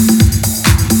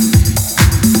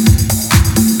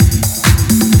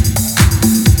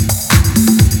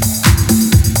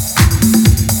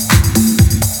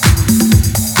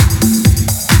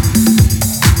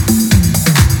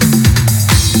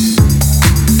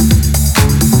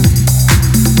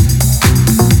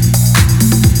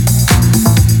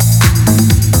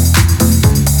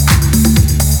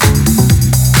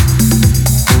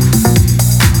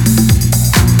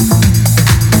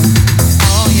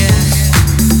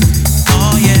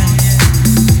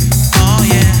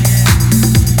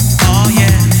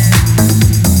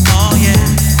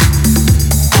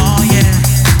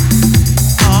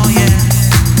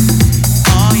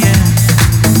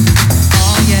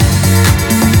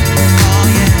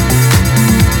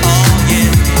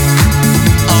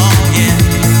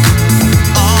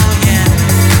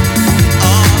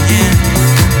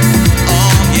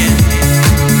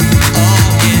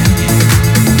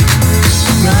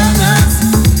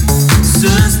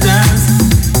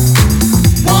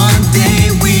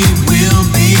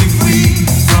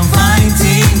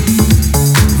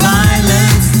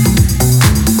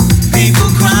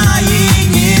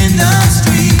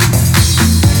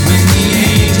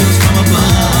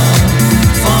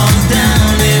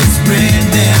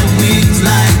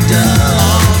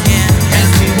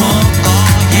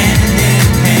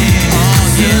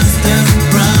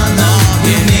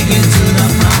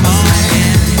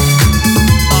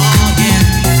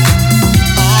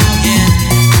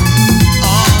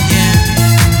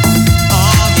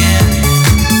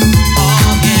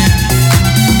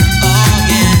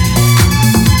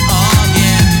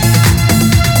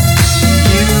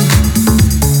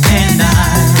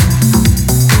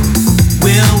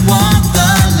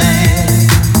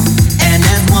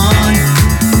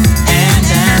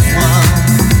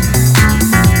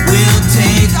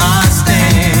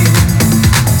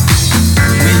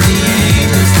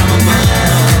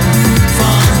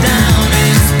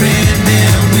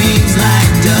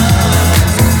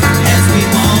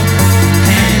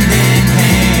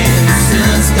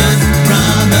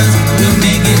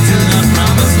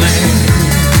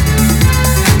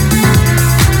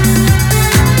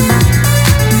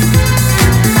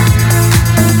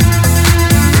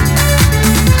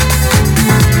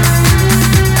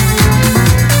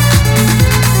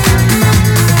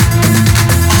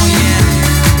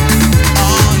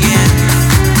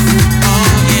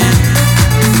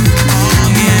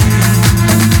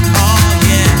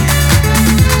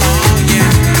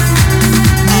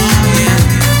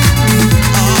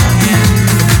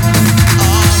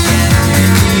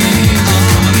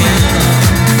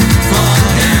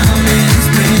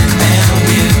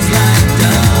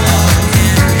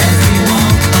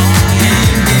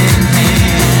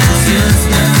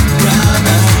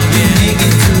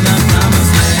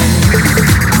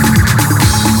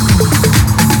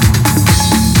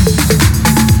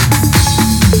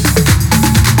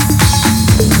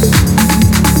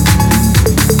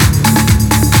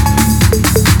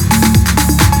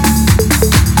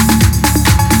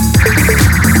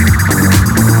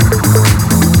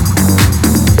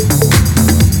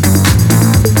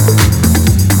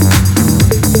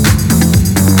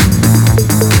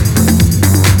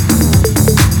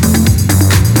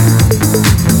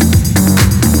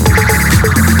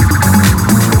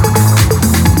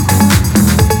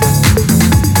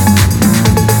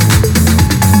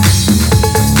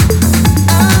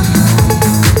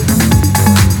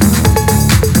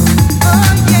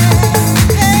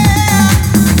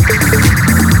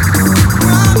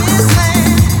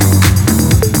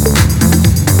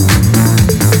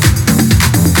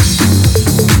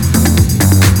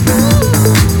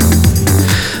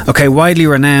Okay, widely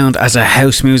renowned as a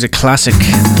house music classic.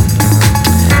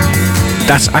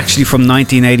 That's actually from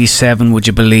 1987, would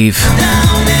you believe?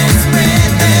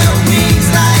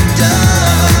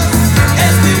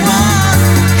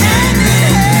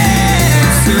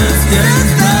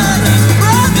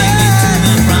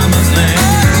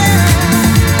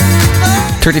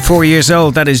 "34 years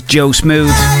old, that is Joe Smooth.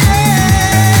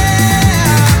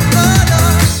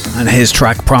 And his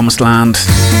track, Promised Land.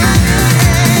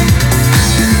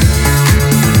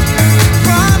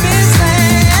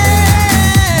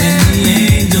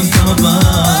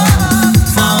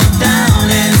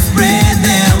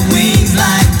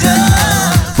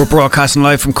 We're broadcasting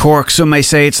live from Cork. Some may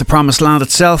say it's the Promised Land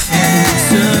itself.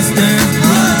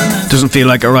 Doesn't feel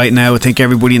like it right now. I think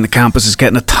everybody in the campus is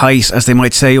getting it tight, as they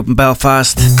might say up in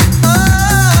Belfast.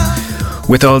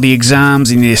 With all the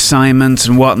exams and the assignments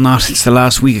and whatnot, it's the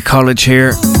last week of college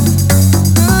here.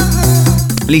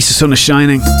 At least the sun is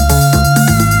shining.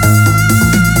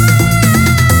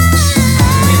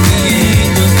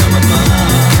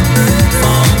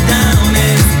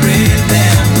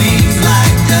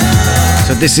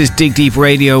 So this is Dig Deep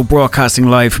Radio, broadcasting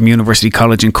live from University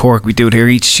College in Cork. We do it here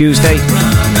each Tuesday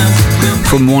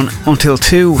from 1 until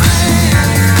 2.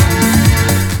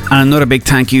 And another big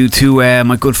thank you to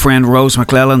my good friend Rose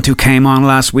McClelland, who came on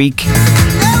last week.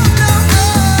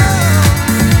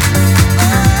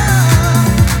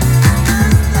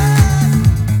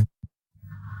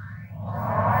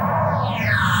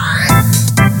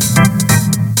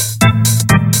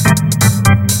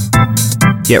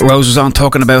 Yeah, Rose was on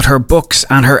talking about her books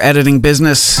and her editing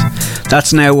business.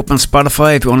 That's now up on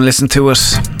Spotify if you want to listen to it.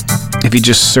 If you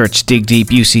just search Dig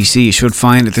Deep UCC, you should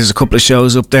find it. There's a couple of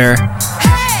shows up there.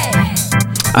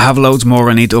 I have loads more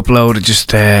I need to upload. I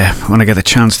just, when I get a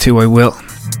chance to, I will.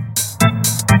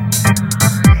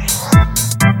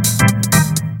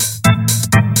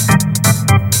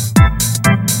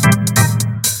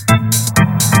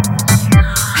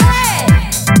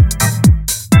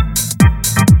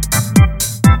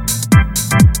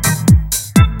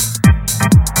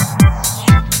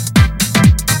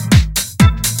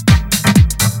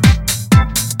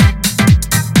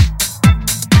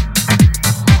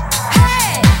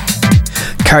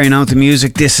 Carrying on to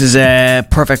music, this is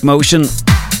Perfect Motion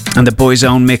and the Boys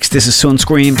Own mix. This is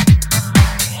Sunscreen.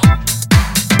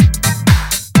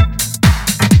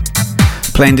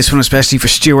 Playing this one especially for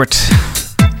Stuart,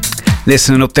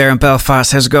 listening up there in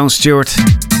Belfast. How's it going, Stuart?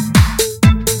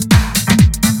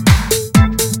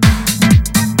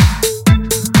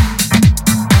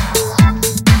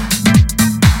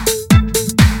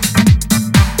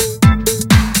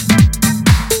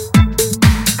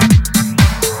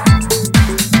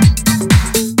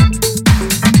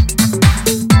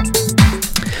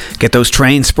 Get those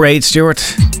trains sprayed, Stuart.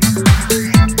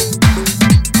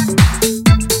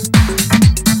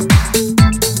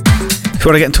 If you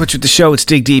want to get in touch with the show, it's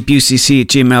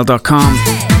digdeepucc@gmail.com.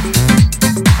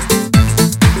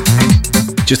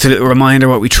 Just a little reminder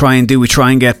what we try and do. We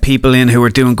try and get people in who are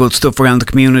doing good stuff around the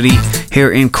community here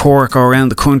in Cork or around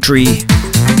the country.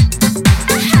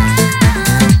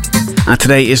 And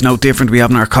today is no different. We have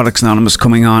Narcotics Anonymous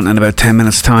coming on in about 10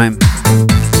 minutes' time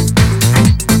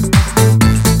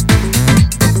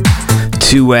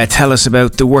to tell us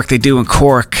about the work they do in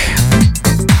Cork.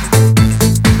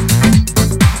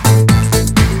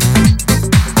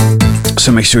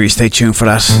 So make sure you stay tuned for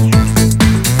that.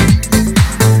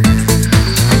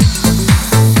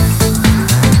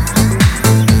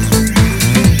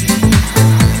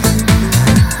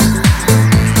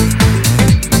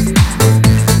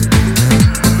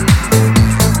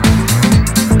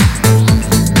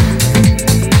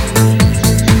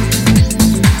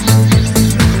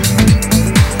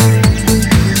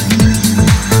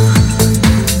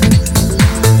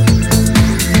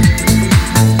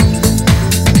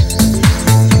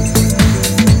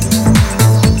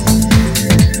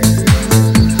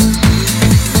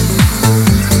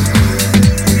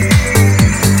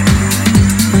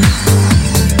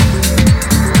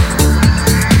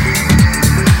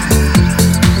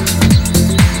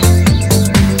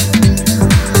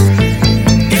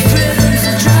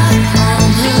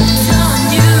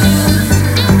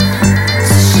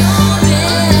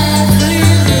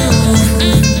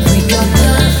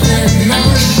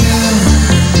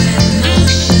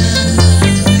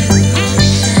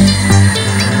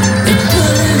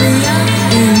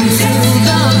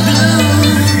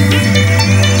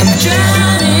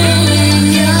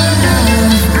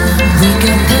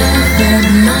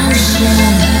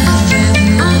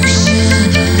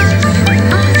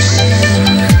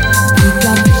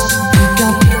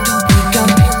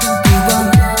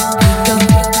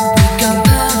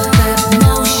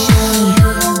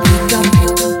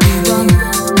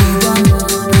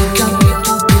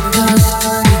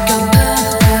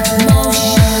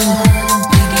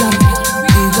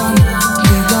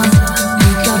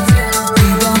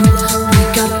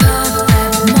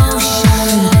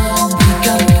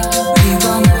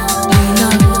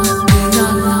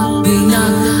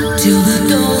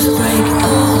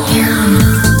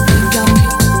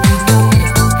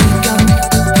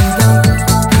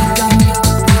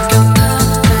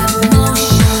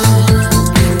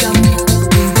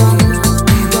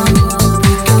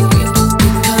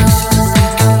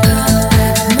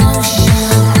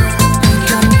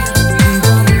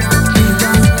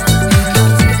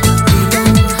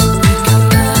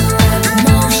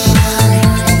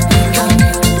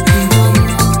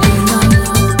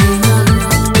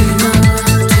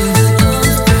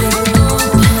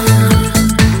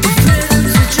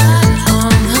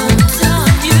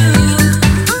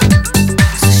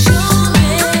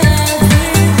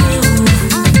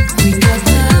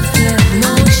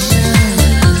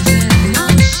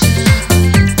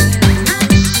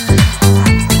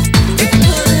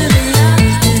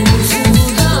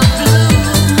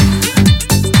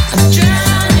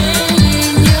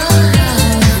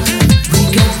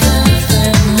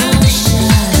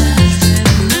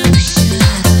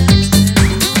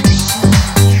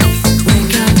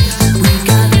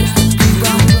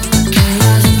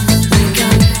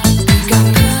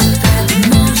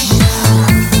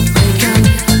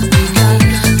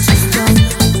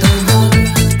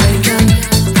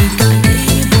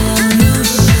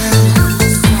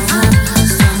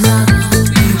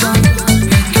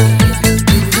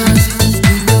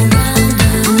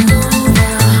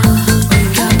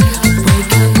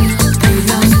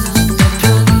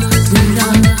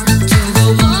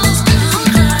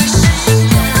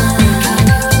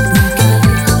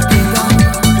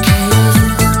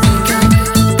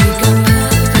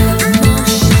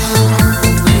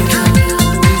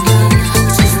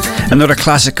 Another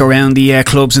classic around the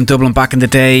clubs in Dublin back in the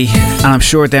day, and I'm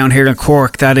sure down here in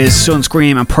Cork, that is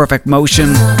Sunscreen and Perfect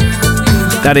Motion.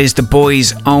 That is the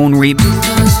Boys Own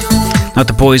not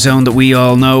the Boys Own that we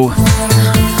all know,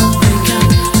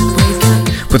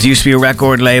 but there used to be a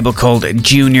record label called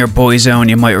Junior Boys Own,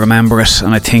 you might remember it,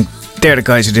 and I think they're the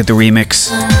guys who did the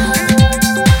remix.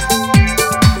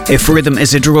 If rhythm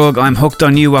is a drug, I'm hooked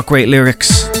on you, what great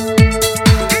lyrics.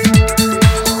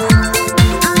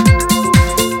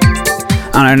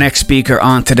 And our next speaker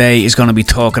on today is going to be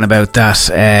talking about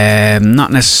that.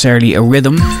 Not necessarily a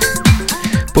rhythm,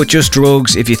 but just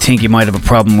drugs if you think you might have a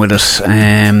problem with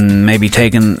it. Maybe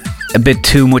taking a bit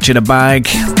too much of the bag.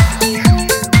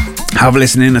 Have a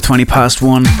listen in at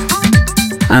 1:20.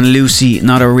 And Lucy,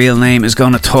 not a real name, is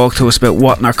going to talk to us about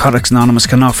what Narcotics Anonymous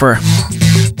can offer.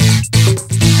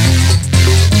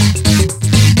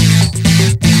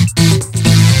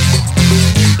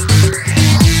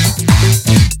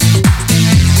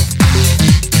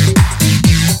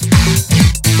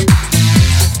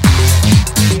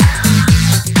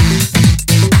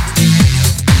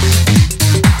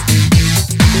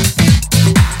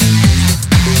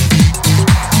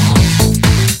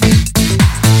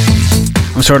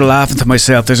 I'm sort of laughing to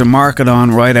myself. There's a market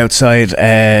on right outside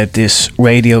this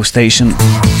radio station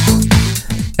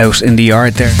out in the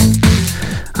yard there,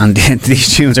 and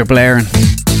these tunes are blaring.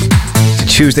 It's a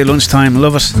Tuesday lunchtime,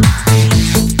 love it.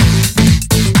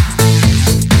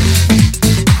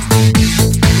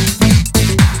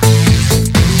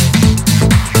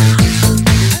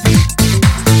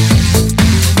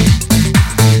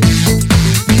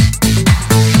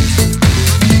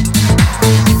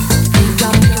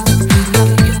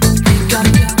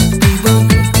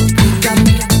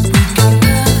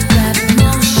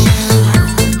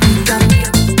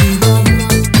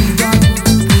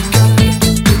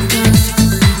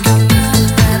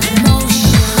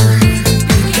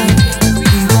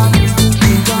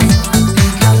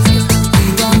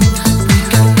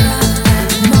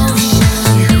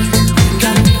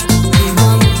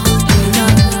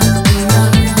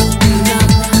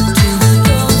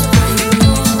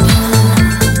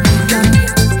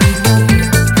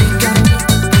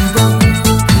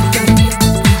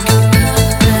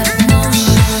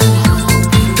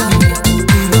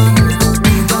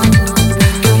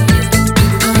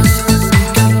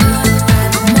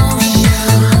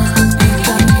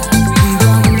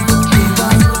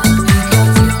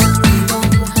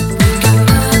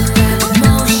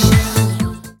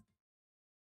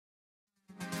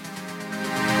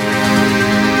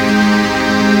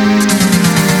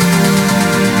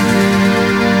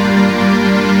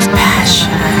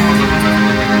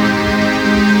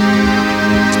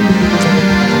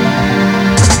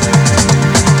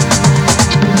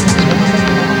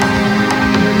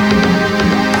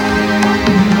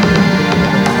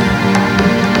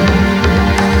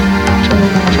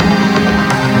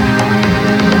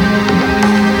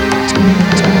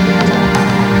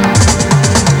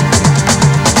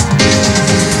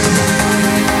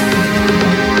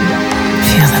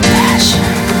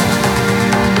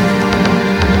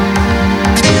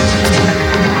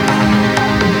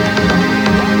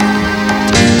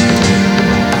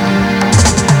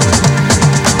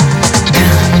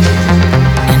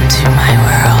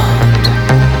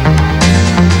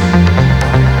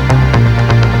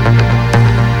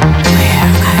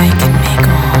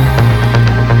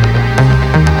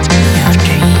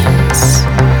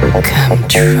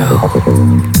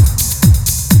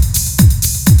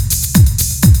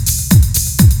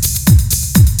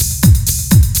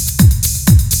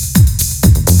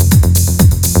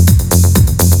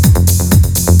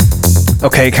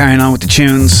 Okay, carrying on with the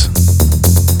tunes.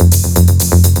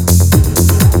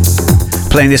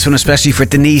 Playing this one especially for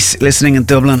Denise, listening in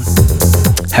Dublin.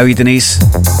 How are you, Denise?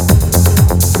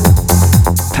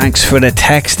 Thanks for the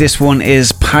text. This one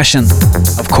is Passion,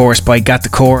 of course, by Gat the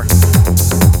Core,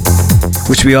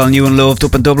 which we all knew and loved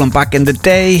up in Dublin back in the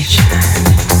day.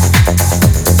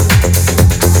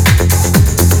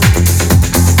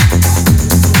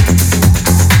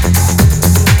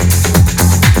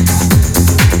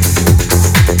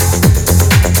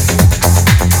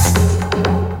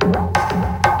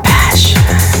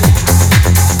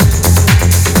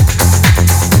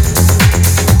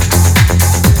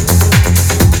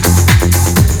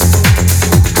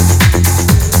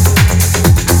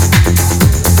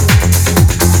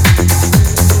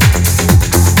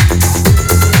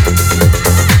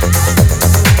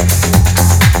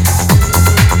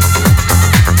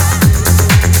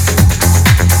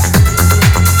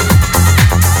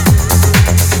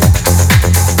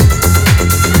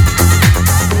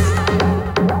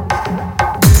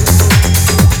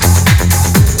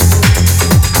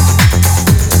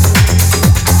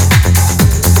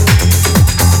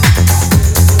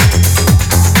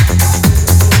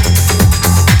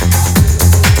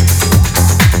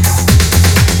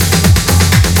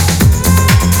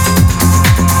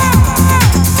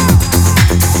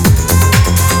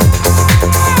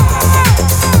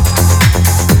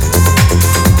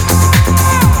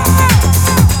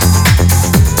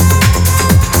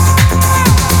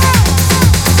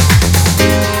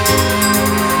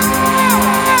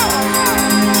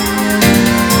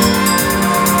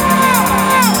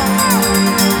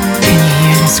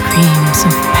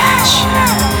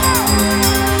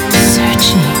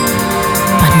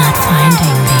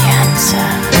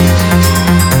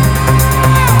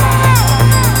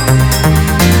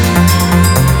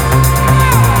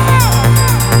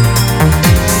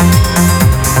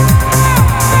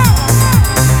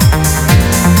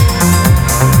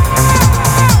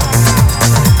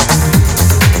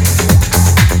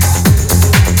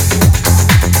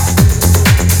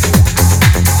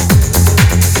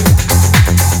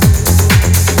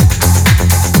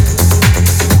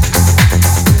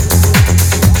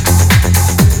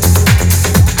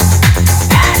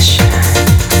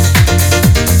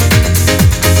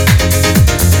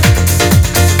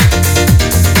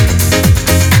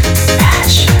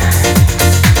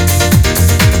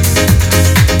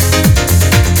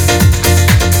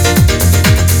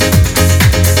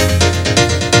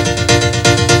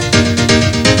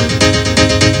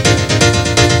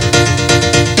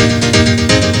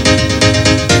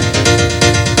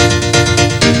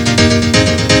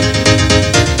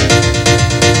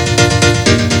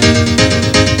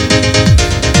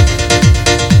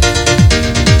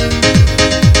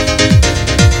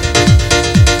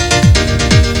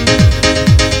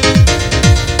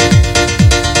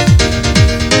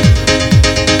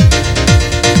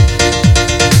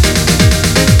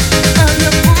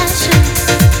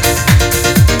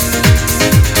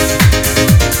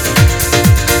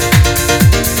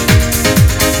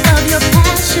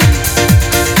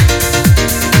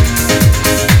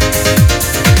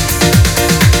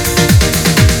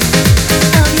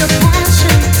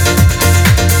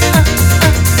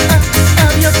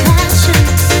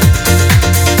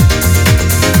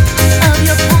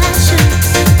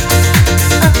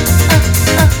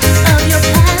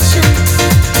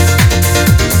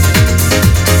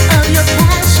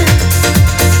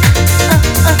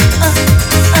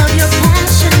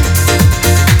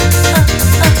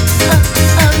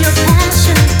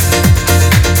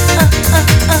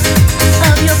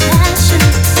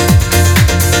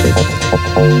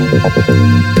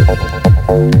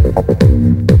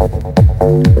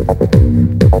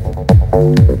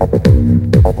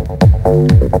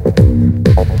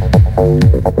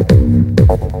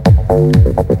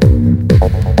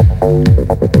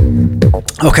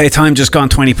 Okay, time just gone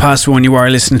 20 past 1. You are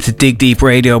listening to Dig Deep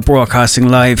Radio, broadcasting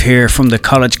live here from the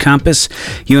college campus,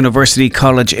 University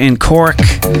College in Cork.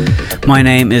 My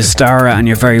name is Dara and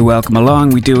you're very welcome along.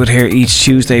 We do it here each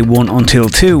Tuesday 1 until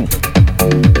 2.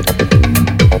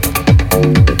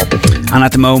 And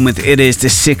at the moment it is the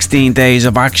 16 days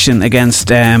of action against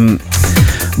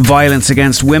violence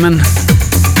against women.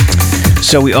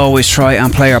 So we always try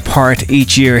and play our part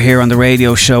each year here on the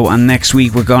radio show, and next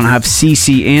week we're going to have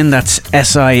CC in, that's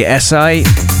SISI,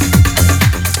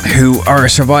 who are a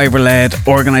survivor-led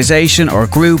organisation or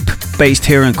group based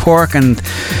here in Cork, and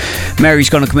Mary's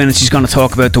going to come in and she's going to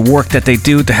talk about the work that they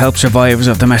do to help survivors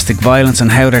of domestic violence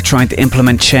and how they're trying to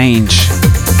implement change.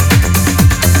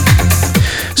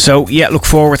 So yeah, look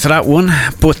forward to that one.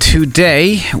 But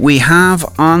today we have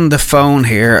on the phone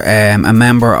here a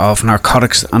member of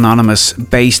Narcotics Anonymous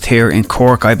based here in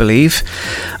Cork, I believe.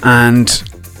 And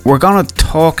we're going to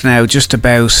talk now just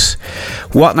about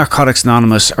what Narcotics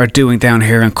Anonymous are doing down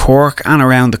here in Cork and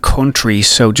around the country.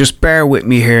 So just bear with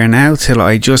me here now till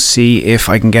I just see if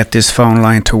I can get this phone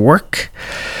line to work.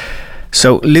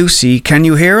 So Lucy, can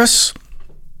you hear us?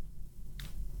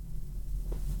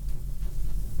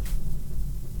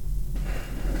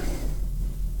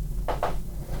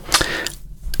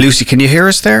 Lucy, can you hear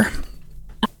us there?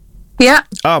 Yeah.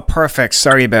 Oh, perfect.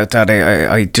 Sorry about that.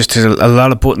 I just had a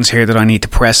lot of buttons here that I need to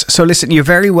press. So listen, you're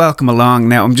very welcome along.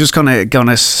 Now, I'm just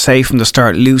gonna say from the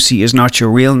start, Lucy is not your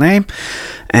real name.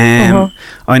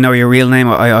 I know your real name.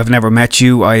 I've never met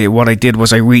you. What I did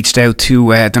was I reached out to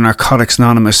the Narcotics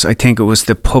Anonymous. I think it was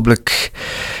the public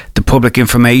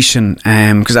information,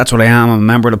 because that's what I am. I'm a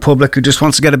member of the public who just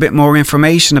wants to get a bit more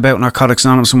information about Narcotics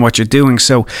Anonymous and what you're doing.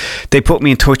 So they put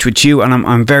me in touch with you, and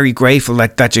I'm very grateful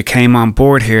that you came on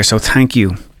board here. So thank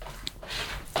you.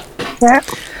 Yeah.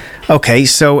 Okay,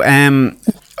 so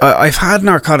I've had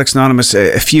Narcotics Anonymous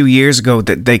a few years ago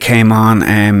that they came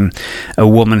on, a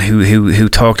woman who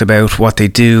talked about what they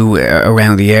do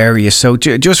around the area. So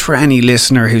just for any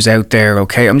listener who's out there,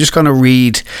 okay, I'm just going to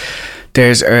read.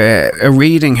 There's a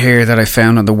reading here that I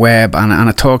found on the web, and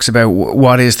it talks about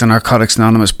what is the Narcotics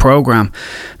Anonymous program.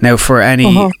 Now, for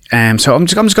any, so I'm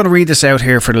just going to read this out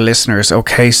here for the listeners.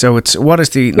 Okay, so it's what is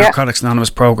the Narcotics Anonymous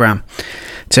program?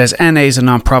 It says NA is a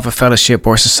non-profit fellowship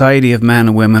or society of men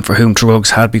and women for whom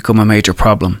drugs had become a major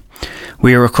problem.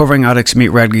 We are recovering addicts who meet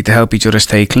regularly to help each other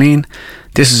stay clean.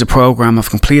 This is a program of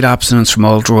complete abstinence from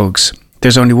all drugs.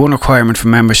 There's only one requirement for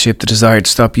membership: the desire to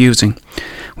stop using.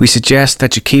 We suggest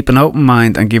that you keep an open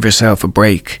mind and give yourself a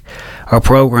break. Our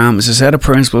program is a set of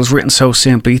principles written so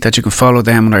simply that you can follow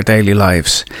them in our daily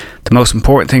lives. The most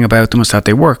important thing about them is that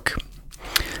they work.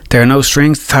 There are no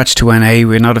strings attached to NA.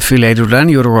 We are not affiliated with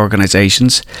any other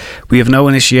organisations. We have no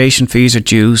initiation fees or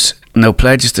dues, no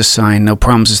pledges to sign, no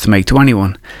promises to make to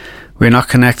anyone. We are not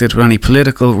connected with any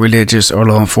political, religious or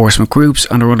law enforcement groups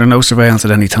and are under no surveillance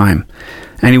at any time.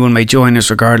 Anyone may join us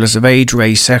regardless of age,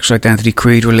 race, sexual identity,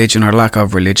 creed, religion or lack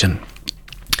of religion.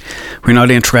 We're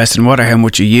not interested in what or how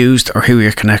much you used or who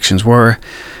your connections were,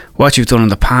 what you've done in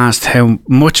the past, how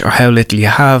much or how little you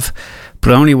have,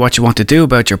 but only what you want to do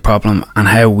about your problem and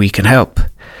how we can help.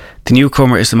 The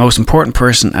newcomer is the most important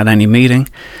person at any meeting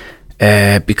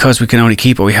because we can only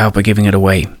keep what we have by giving it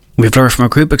away. We've learned from our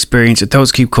group experience that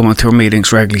those keep coming to our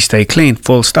meetings regularly stay clean,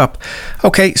 full stop.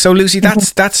 Okay, so Lucy,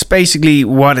 that's basically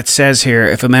what it says here.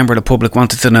 If a member of the public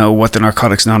wanted to know what the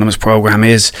Narcotics Anonymous program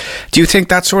is, do you think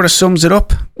that sort of sums it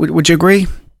up? Would you agree?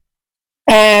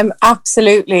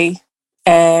 Absolutely.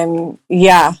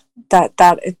 Yeah,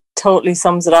 that it totally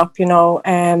sums it up, you know.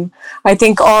 I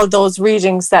think all those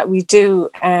readings that we do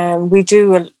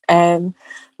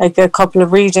like a couple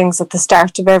of readings at the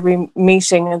start of every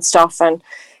meeting and stuff, and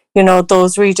you know,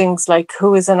 those readings like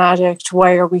who is an addict,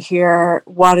 why are we here,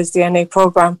 what is the NA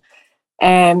program,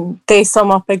 they sum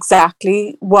up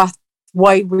exactly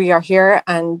why we are here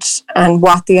and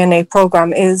what the NA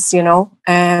program is, you know.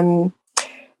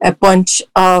 A bunch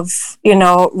of, you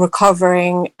know,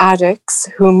 recovering addicts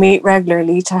who meet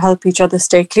regularly to help each other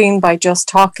stay clean by just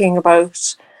talking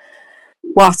about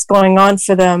what's going on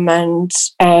for them and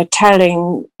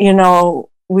telling, you know,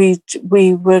 we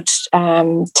would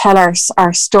tell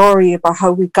our story about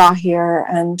how we got here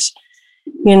and,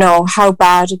 you know, how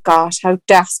bad it got, how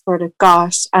desperate it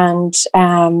got, and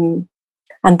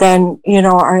then, you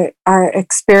know, our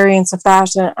experience of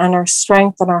that and our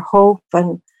strength and our hope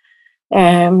and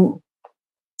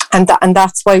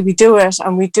that's why we do it,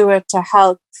 and we do it to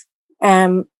help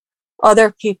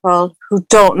other people who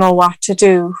don't know what to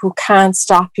do, who can't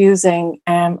stop using,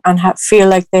 and feel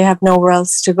like they have nowhere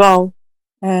else to go.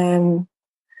 And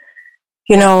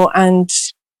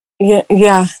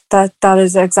that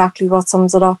is exactly what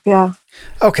sums it up. Yeah.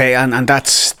 Okay, and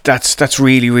that's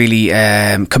really, really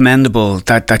commendable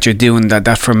that you're doing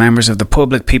that for members of the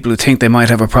public, people who think they might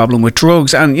have a problem with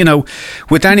drugs. And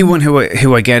with anyone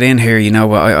who I get in here,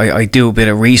 I do a bit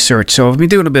of research. So I've been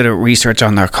doing a bit of research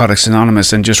on Narcotics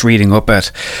Anonymous and just reading up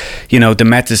at the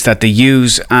methods that they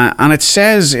use, and it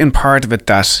says in part of it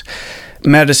that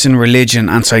medicine, religion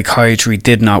and psychiatry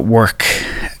did not work.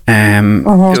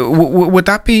 Would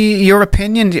that be your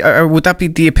opinion, or would that be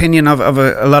the opinion of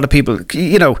a lot of people?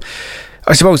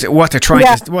 I suppose what they're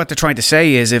trying to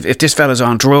say is if this fella's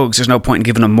on drugs, there's no point in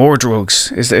giving him more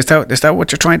drugs. Is that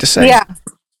what you're trying to say?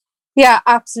 Yeah,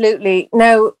 absolutely.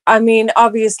 Now, I mean,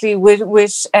 obviously with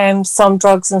some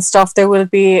drugs and stuff, there will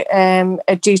be a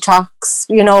detox,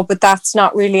 but that's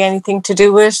not really anything to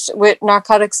do with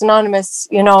Narcotics Anonymous,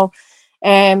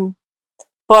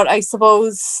 but I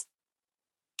suppose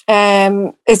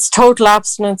it's total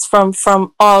abstinence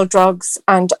from all drugs,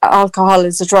 and alcohol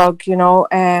is a drug.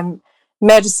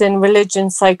 Medicine,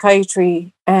 religion,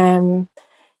 psychiatry didn't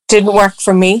work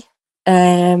for me.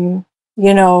 What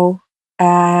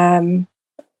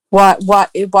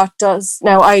does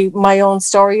now? My own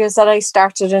story is that I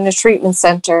started in a treatment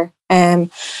centre and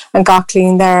got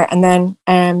clean there, and then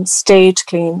stayed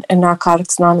clean in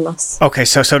Narcotics Anonymous. Okay,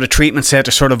 so the treatment centre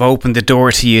sort of opened the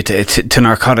door to you to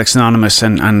Narcotics Anonymous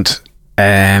and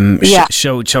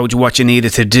showed you what you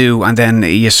needed to do, and then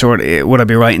you would I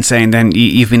be right in saying then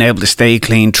you've been able to stay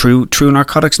clean through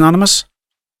Narcotics Anonymous?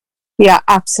 Yeah,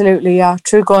 absolutely. Yeah,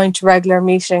 through going to regular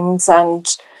meetings and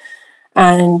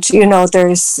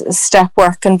there's step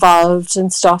work involved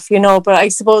and stuff, but I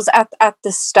suppose at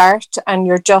the start, and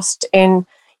you're just in,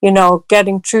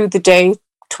 getting through the day,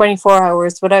 24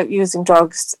 hours without using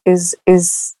drugs is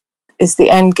the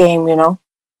end game,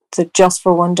 to just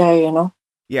for one day,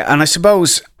 Yeah, and I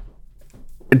suppose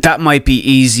that might be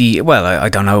easy. Well, I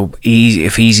don't know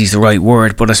if easy is the right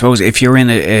word, but I suppose if you're in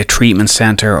a treatment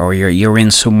centre, or you're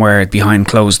in somewhere behind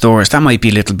closed doors, that might be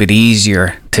a little bit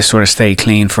easier to sort of stay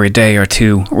clean for a day or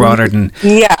two, rather than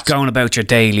going about your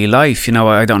daily life.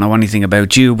 I don't know anything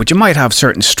about you, but you might have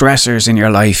certain stressors in your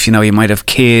life. You might have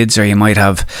kids, or you might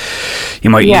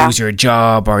lose your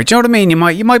job, or do you know what I mean?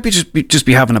 You might be just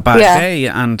be having a bad day,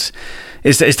 and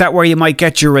is that where you might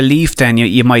get your relief? Then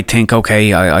you might think,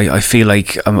 okay, I feel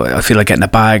like getting a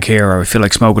bag here, or I feel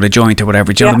like smoking a joint or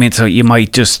whatever. Do you know what I mean? So you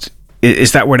might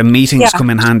is that where the meetings come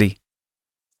in handy?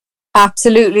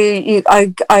 Absolutely.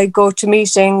 I go to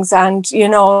meetings, and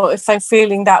if I'm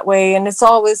feeling that way, and it's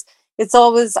always I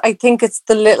think it's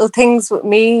the little things with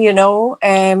me, little,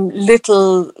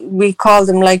 we call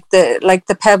them like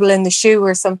the pebble in the shoe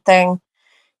or something,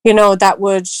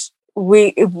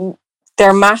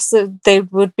 they're massive. They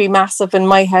would be massive in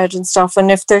my head and stuff.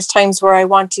 And if there's times where I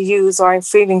want to use, or I'm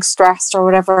feeling stressed or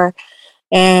whatever,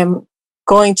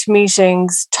 going to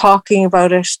meetings, talking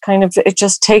about it, kind of, it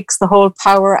just takes the whole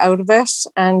power out of it.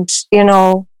 And,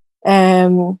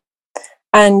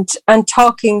 and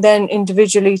talking then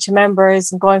individually to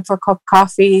members, and going for a cup of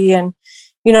coffee, and,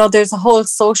 there's a whole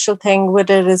social thing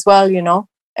with it as well, a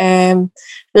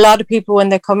lot of people, when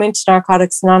they come into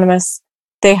Narcotics Anonymous,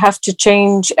 they have to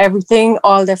change everything,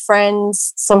 all their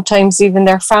friends, sometimes even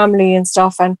their family and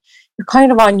stuff, and you're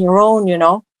kind of on your own,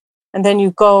 and then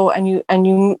you go and you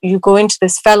go into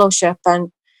this fellowship,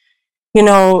 and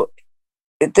there's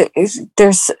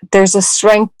a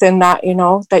strength in that,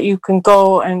 that you can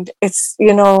go, and it's,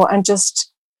 and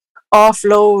just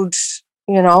offload,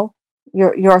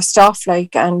 your stuff,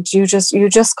 and you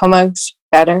just come out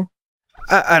better.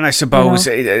 And I suppose,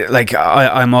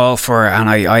 I'm all for, and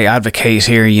I advocate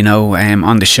here,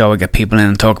 on the show, I get people in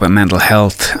and talk about mental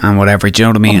health and whatever, do you know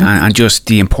what I mean? And just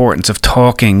the importance of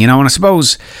talking, and I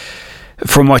suppose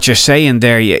from what you're saying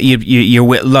there, you're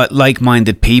with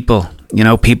like-minded people,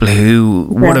 people who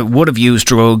would have used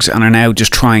drugs and are now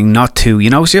just trying not to,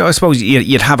 so I suppose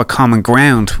you'd have a common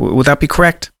ground. Would that be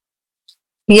correct?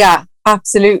 Yeah,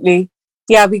 absolutely.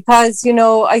 Yeah, because,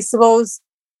 I suppose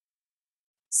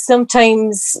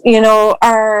sometimes,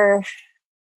 our,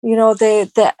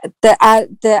 the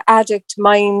addict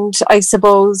mind, I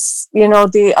suppose,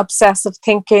 the obsessive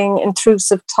thinking,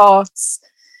 intrusive thoughts,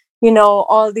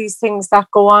 all these things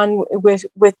that go on with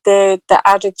the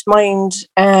addict mind.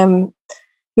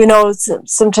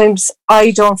 Sometimes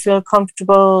I don't feel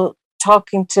comfortable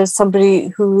talking to somebody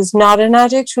who's not an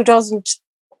addict, who doesn't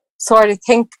sort of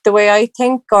think the way I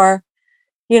think, or,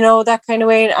 that kind of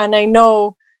way. And I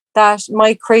know that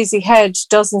my crazy head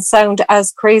doesn't sound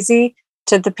as crazy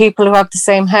to the people who have the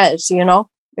same head,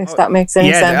 if that makes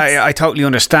any sense. Yeah, I totally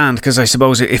understand, because I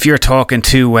suppose if you're talking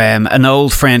to an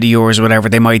old friend of yours or whatever,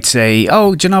 they might say,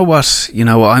 "Oh, do you know what?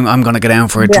 I'm going to go down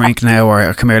for a drink now,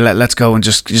 or come here, let's go and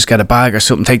just get a bag or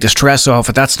something, take the stress off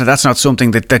it." That's not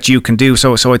something that you can do.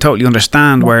 So I totally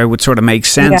understand where it would sort of make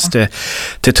sense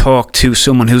to talk to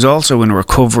someone who's also in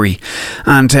recovery.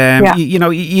 And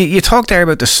you talked there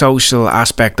about the social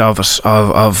aspect of it,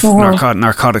 of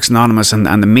Narcotics Anonymous and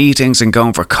the meetings and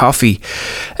going for coffee.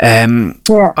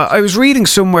 I was reading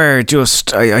somewhere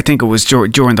I think it was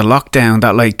during the lockdown,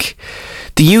 that like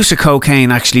the use of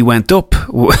cocaine actually went up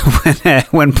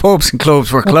when pubs and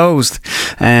clubs were closed.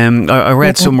 I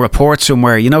read some report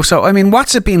somewhere, so I mean,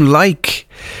 what's it been like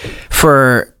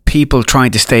for people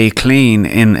trying to stay clean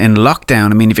in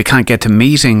lockdown? I mean, if you can't get to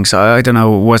meetings, I don't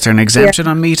know, was there an exemption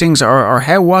on meetings, or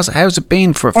how's it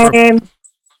been for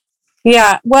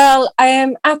Yeah, well,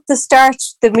 at the start,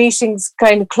 the meetings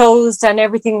kind of closed and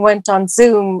everything went on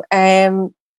Zoom,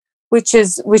 which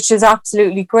is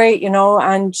absolutely great,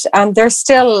 and there's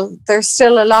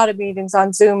still a lot of meetings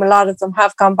on Zoom. A lot of them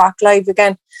have gone back live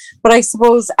again. But I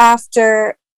suppose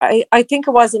after, I think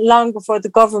it wasn't long before the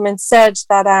government said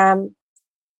that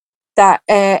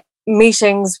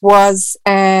meetings was,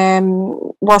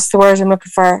 what's the word I'm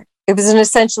looking for? It was an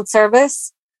essential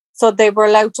service. So they were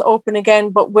allowed to open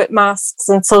again, but with masks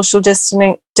and social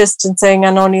distancing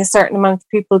and only a certain amount of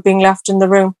people being left in the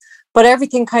room. But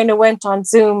everything kind of went on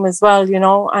Zoom as well,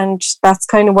 and that's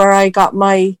kind of where I got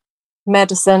my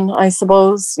medicine, I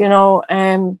suppose,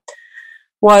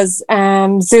 was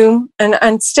Zoom,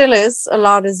 and still is a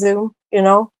lot of Zoom,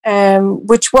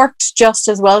 which worked just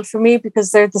as well for me, because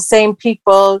they're the same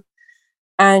people.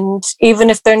 And even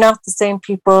if they're not the same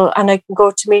people, and I can go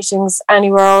to meetings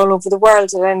anywhere all over the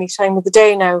world at any time of the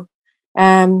day now,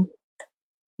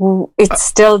 it's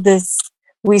still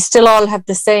we still all have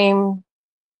the same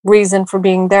reason for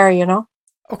being there,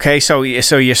 Okay, so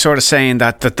you're sort of saying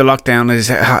that the lockdown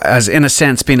has in a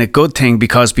sense been a good thing,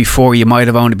 because before you might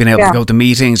have only been able to go to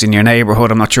meetings in your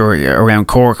neighbourhood. I'm not sure around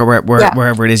Cork or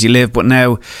wherever it is you live, but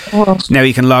now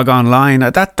you can log online.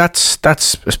 That's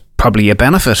probably a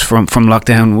benefit from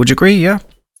lockdown. Would you agree? Yeah.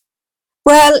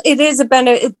 Well, it is a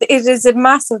benefit. It is a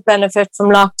massive benefit from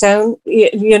lockdown.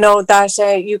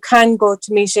 That you can go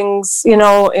to meetings.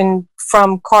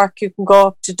 From Cork, you can go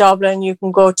up to Dublin. You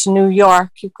can go to New York.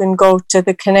 You can go to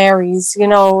the Canaries.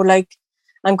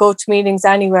 And go to meetings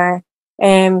anywhere.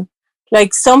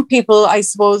 Like some people, I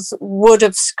suppose, would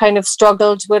have kind of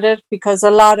struggled with it, because a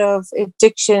lot of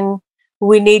addiction,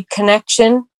 we need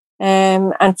connection.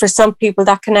 And for some people,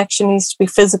 that connection needs to be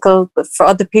physical. But for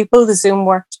other people, the Zoom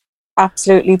worked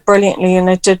absolutely brilliantly, and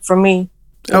it did for me.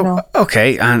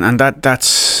 Okay, and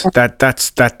that's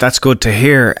good to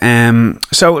hear.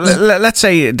 So let's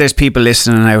say there's people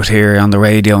listening out here on the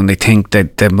radio, and they think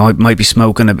that they might be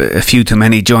smoking a few too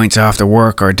many joints after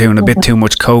work, or doing a bit too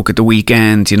much coke at the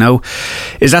weekend.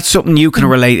 Is that something you can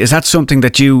relate? Is that something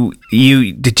that you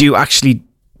actually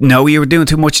know you were doing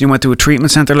too much and you went to a treatment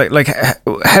centre? Like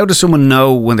how does someone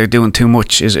know when they're doing too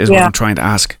much is what I'm trying to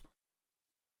ask.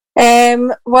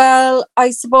 Well,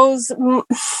 I suppose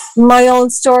my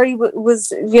own story was,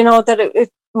 that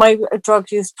my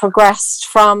drug use progressed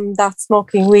from that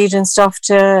smoking weed and stuff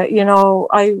to, down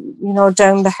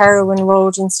the heroin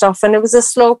road and stuff. And it was a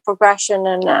slow progression,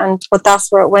 but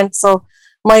that's where it went. So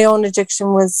my own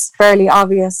addiction was fairly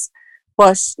obvious.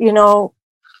 But, the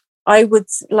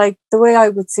way I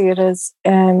would see it is,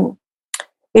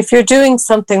 if you're doing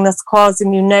something that's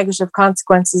causing you negative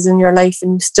consequences in your life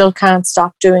and you still can't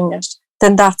stop doing it,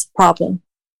 then that's a problem.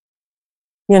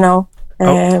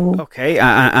 Okay,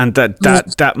 and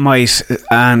that might,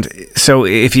 and so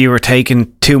if you were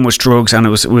taking too much drugs and it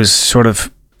was sort of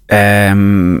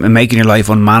making your life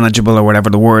unmanageable, or whatever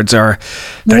the words are,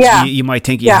 that you might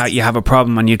think you have a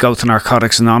problem, and you go to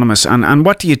Narcotics Anonymous. And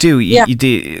what do you do? You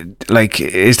do, like,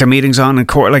 is there meetings on in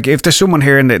court? Like, if there's someone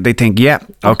here and they think,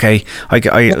 okay,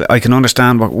 I can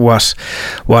understand what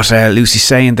Lucy's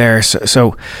saying there.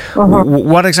 So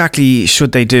what exactly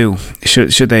should they do?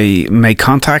 Should they make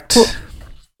contact?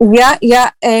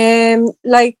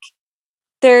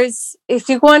 If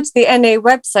you go onto the NA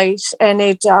website,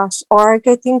 na.org,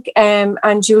 I think,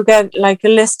 and you get like a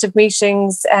list of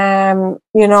meetings,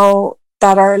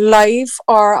 that are live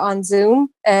or on Zoom.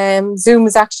 Zoom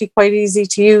is actually quite easy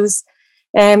to use.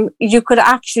 You could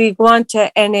actually go on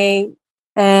to NA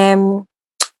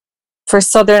for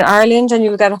Southern Ireland, and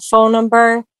you'll get a phone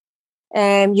number.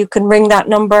 You can ring that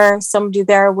number. Somebody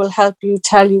there will help you,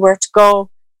 tell you where to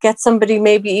go. get somebody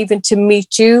maybe even to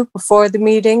meet you before the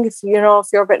meeting, if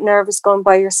you're a bit nervous going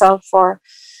by yourself, or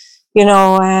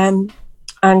and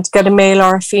get a male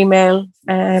or a female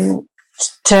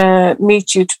to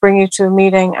meet you, to bring you to a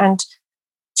meeting, and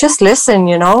just listen,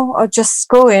 or just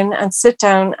go in and sit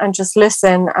down and just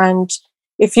listen. And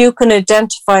if you can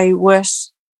identify with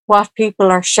what people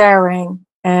are sharing,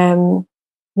 then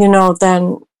you're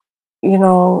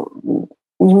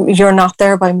not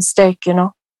there by mistake.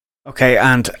 Okay,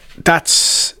 and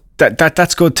that's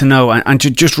good to know. And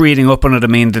just reading up on it, I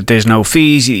mean that there's no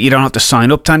fees. You don't have to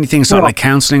sign up to anything. It's not like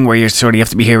counselling where you have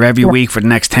to be here every week for the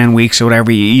next 10 weeks or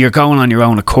whatever. You're going on your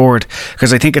own accord,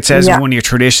 because I think it says in one of your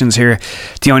traditions here,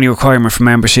 the only requirement for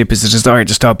membership is the desire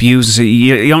to stop using. So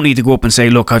you don't need to go up and say,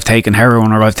 look, I've taken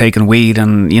heroin or I've taken weed,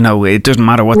 and it doesn't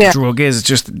matter what the drug is. It's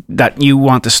just that you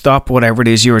want to stop whatever it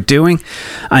is you're doing,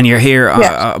 and you're here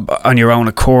on your own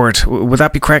accord. Would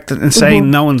that be correct in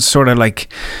saying no one's sort of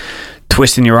like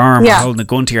twisting your arm or holding a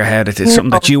gun to your head? It's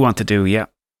something that you want to do. Yeah,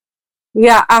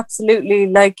 absolutely.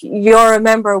 Like, you're a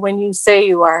member when you say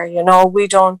you are. We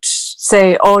don't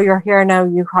say, oh, you're here now,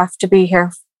 you have to be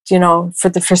here for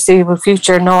the foreseeable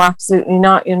future. No, absolutely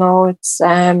not. It's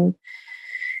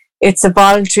a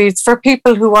voluntary, it's for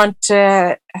people who want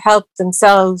to help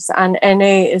themselves, and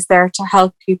NA is there to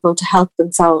help people to help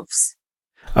themselves.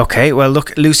 Okay, well,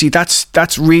 look, Lucy,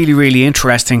 that's really, really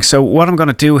interesting. So what I'm going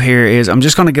to do here is I'm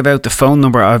just going to give out the phone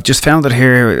number. I've just found it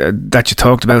here that you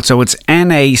talked about. So it's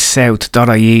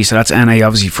nasouth.ie. So that's NA,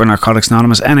 obviously, for Narcotics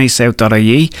Anonymous,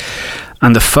 nasouth.ie.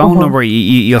 And the phone number,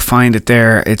 you'll find it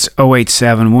there. It's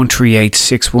 087 138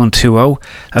 6120.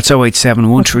 That's 087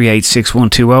 138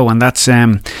 6120. And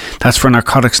that's for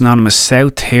Narcotics Anonymous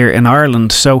South here in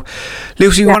Ireland. So,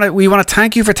 Lucy, we want to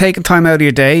thank you for taking time out of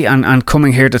your day and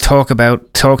coming here to talk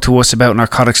to us about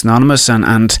Narcotics Anonymous. And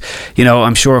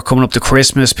I'm sure coming up to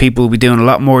Christmas, people will be doing a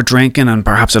lot more drinking and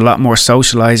perhaps a lot more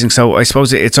socialising. So I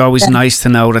suppose it's always nice to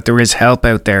know that there is help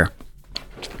out there.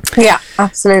 Yeah,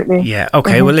 absolutely. Yeah,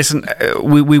 okay. Well, listen,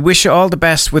 we wish you all the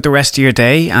best with the rest of your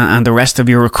day and the rest of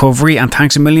your recovery, and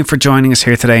thanks a million for joining us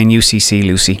here today in UCC,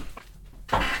 Lucy.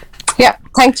 Yeah,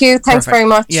 thank you. Thanks very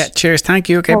much. Yeah, cheers. Thank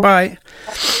you. Okay, bye.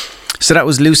 So that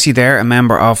was Lucy there, a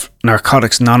member of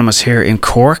Narcotics Anonymous here in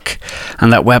Cork,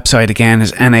 and that website again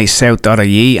is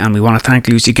nasouth.ie, and we want to thank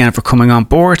Lucy again for coming on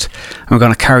board, and we're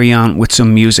going to carry on with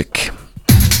some music.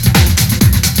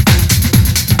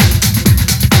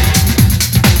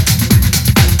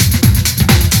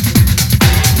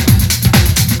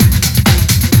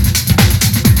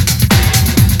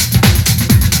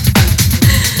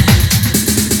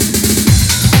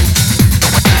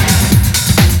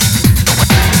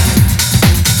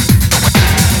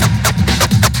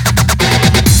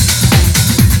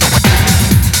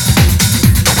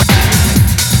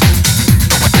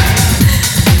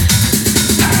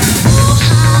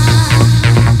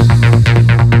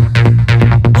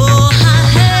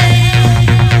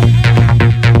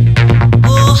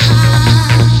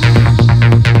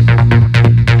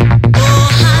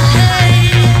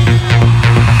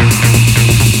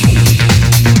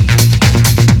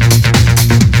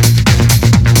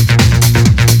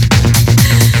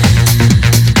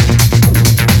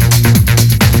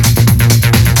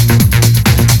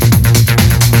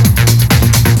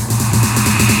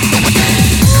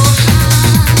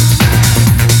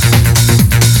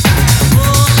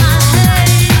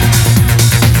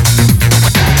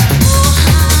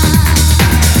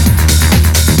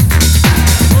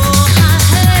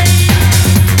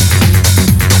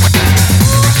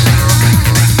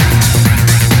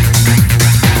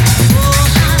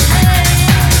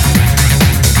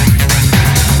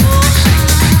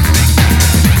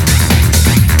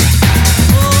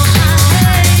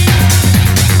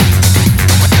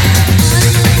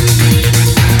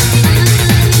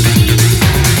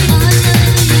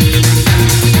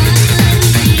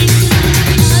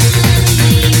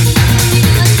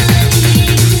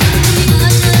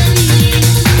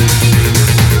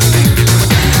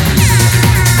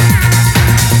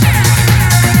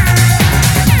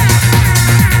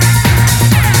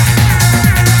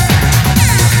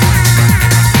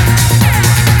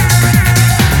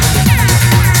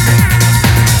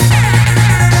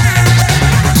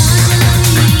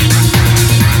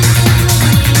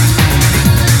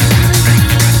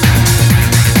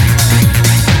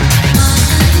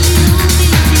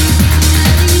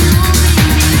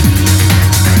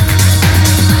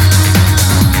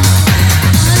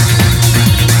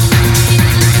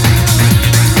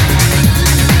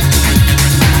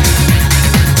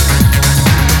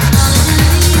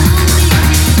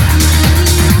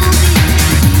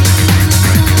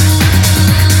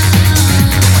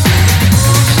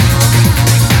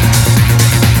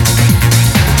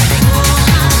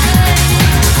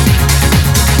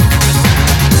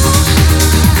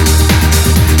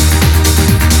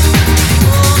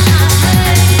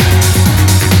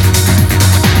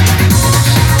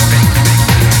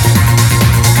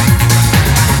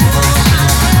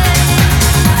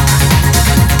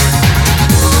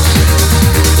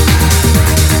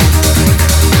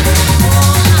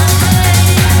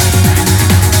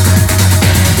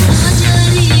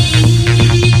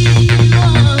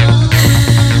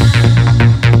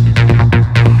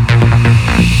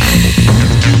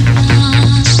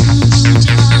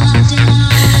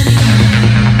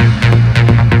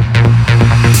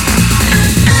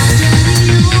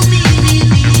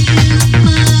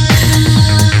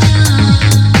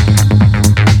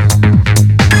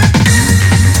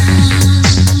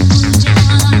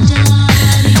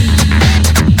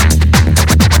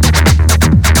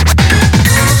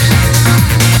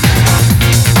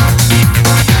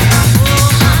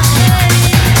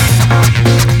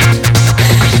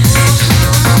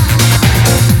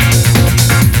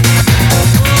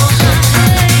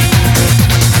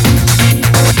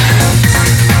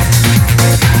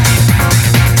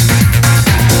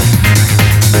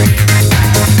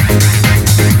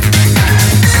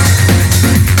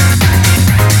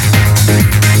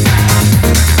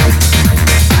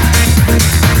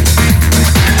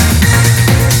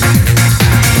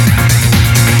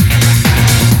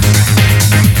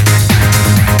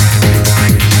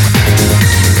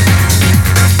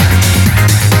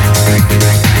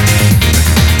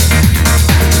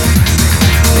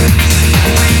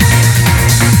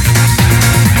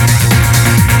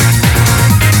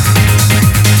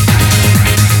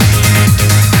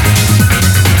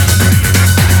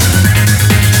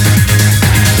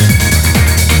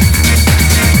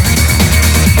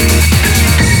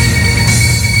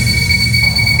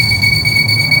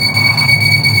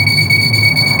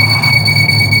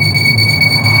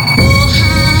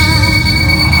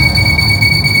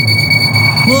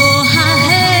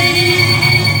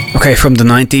 Okay, from the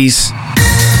 90s.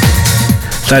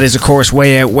 That is, of course,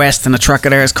 Way Out West, and a track of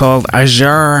theirs called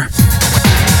Azure.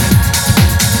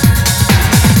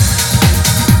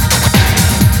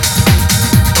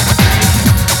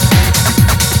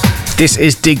 This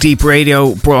is Dig Deep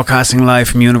Radio, broadcasting live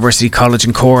from University College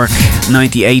in Cork,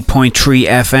 98.3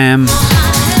 FM,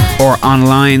 or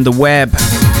online, the web.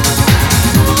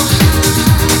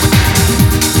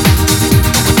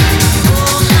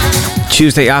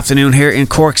 Tuesday afternoon here in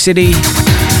Cork City. We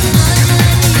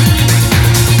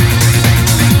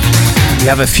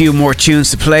have a few more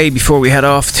tunes to play before we head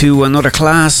off to another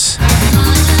class.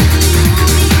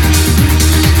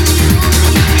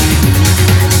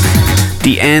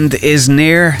 The end is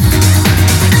near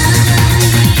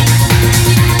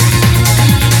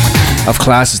of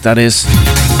classes, that is.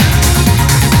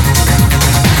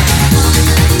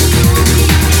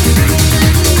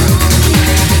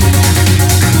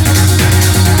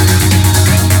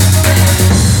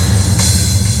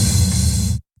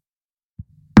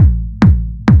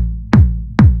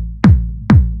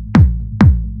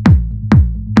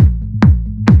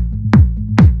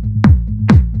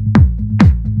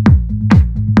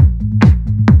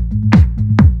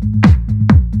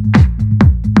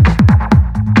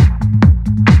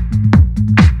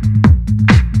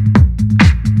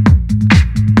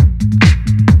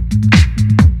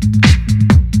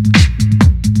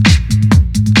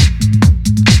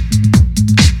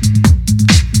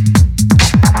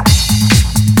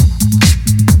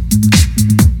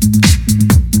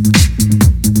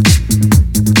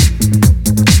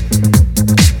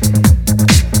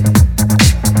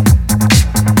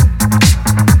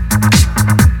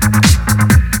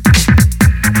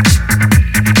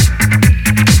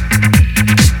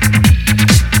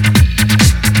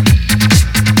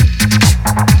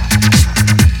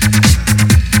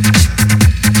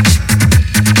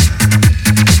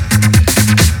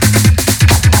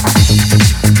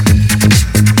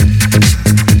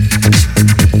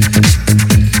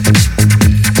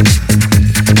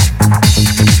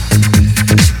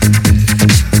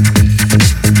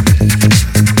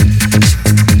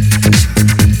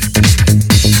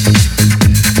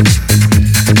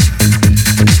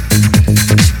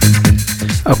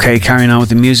 Okay, carrying on with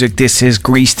the music. This is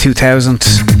Grease 2000.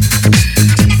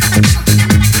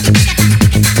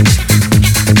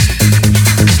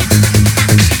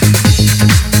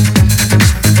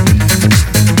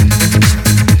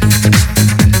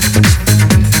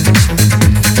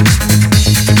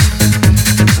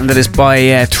 And that is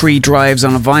by 3 Drives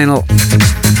on a vinyl.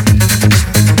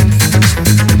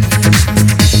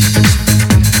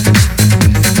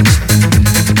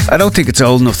 I don't think it's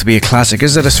old enough to be a classic,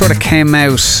 is it? It sort of came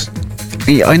out...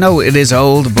 I know it is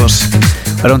old, but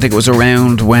I don't think it was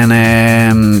around when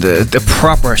the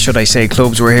proper, should I say,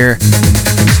 clubs were here.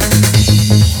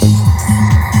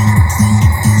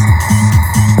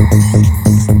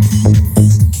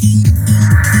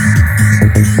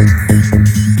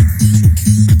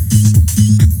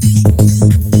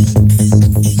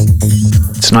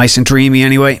 It's nice and dreamy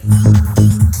anyway.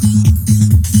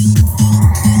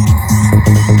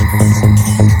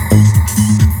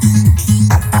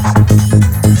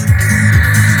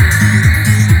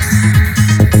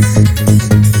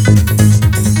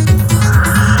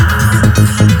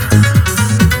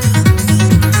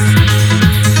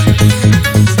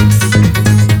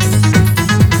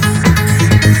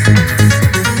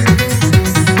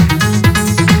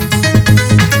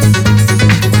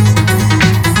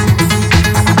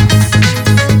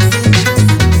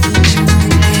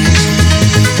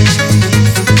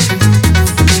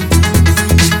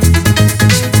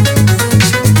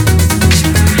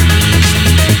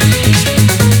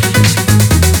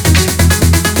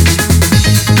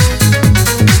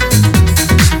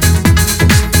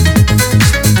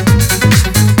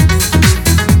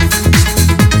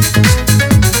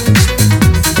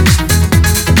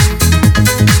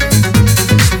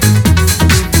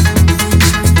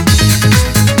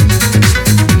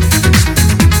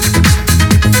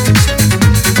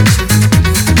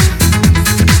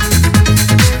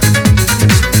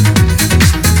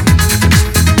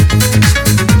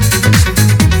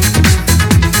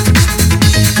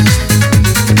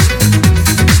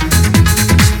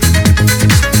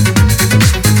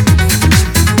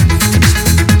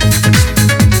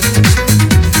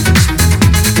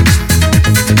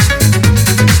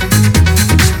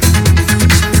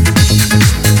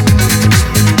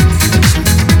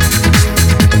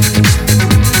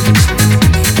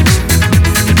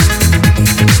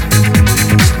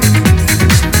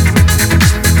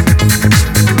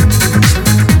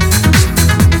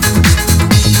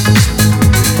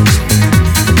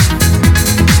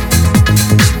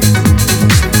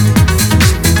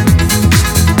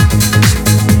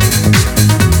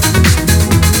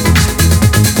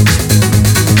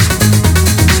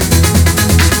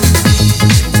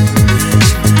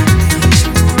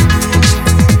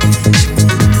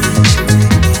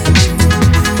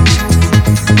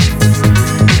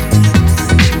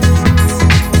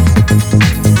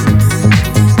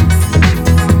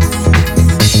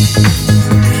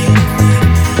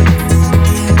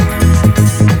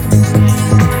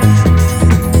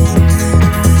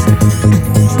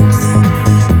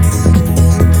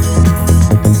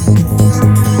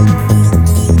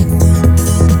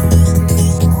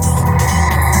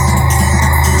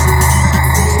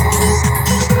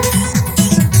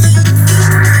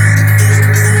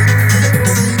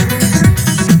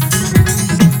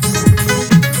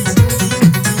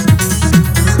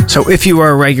 So if you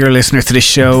are a regular listener to this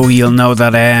show, you'll know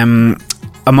that I'm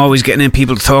always getting in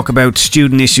people to talk about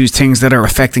student issues, things that are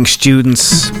affecting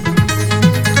students.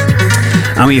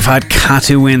 And we've had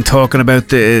Katu in talking about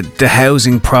the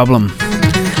housing problem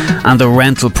and the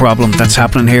rental problem that's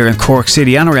happening here in Cork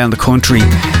City and around the country.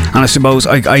 And I suppose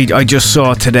I just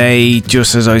saw today,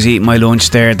 just as I was eating my lunch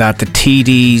there, that the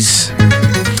TDs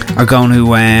are going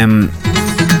to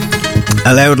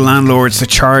allow the landlords to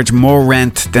charge more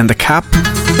rent than the cap,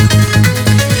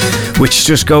 which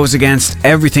just goes against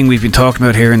everything we've been talking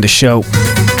about here in the show.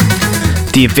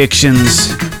 The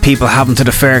evictions, people having to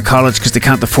defer college because they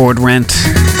can't afford rent.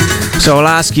 So I'll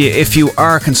ask you, if you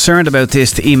are concerned about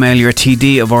this, to email your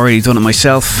TD. I've already done it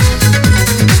myself.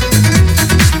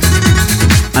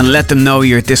 And let them know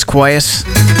you're this quiet.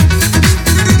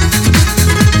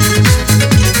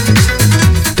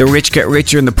 The rich get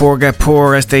richer and the poor get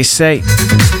poorer, as they say.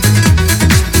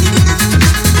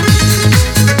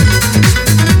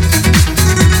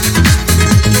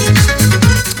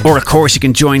 Or of course you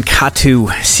can join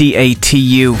CATU,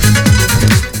 C-A-T-U,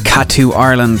 CATU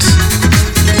Ireland,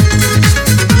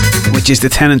 which is the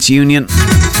tenants' union.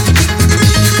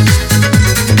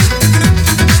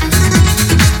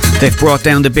 They've brought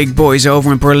down the big boys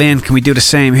over in Berlin. Can we do the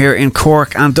same here in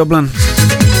Cork and Dublin?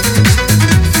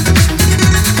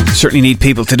 Certainly need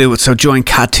people to do it, so join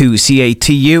CATU,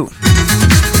 C-A-T-U.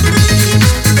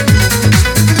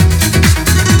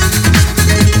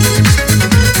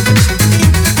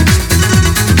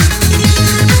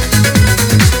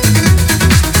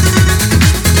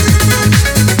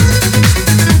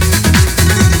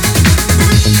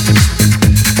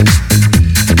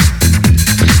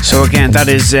 So again, that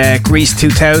is Grease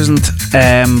 2000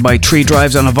 by Tree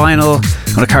Drives on a Vinyl.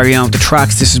 I'm going to carry on with the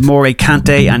tracks. This is More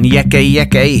Cante and Yeke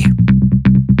Yeke.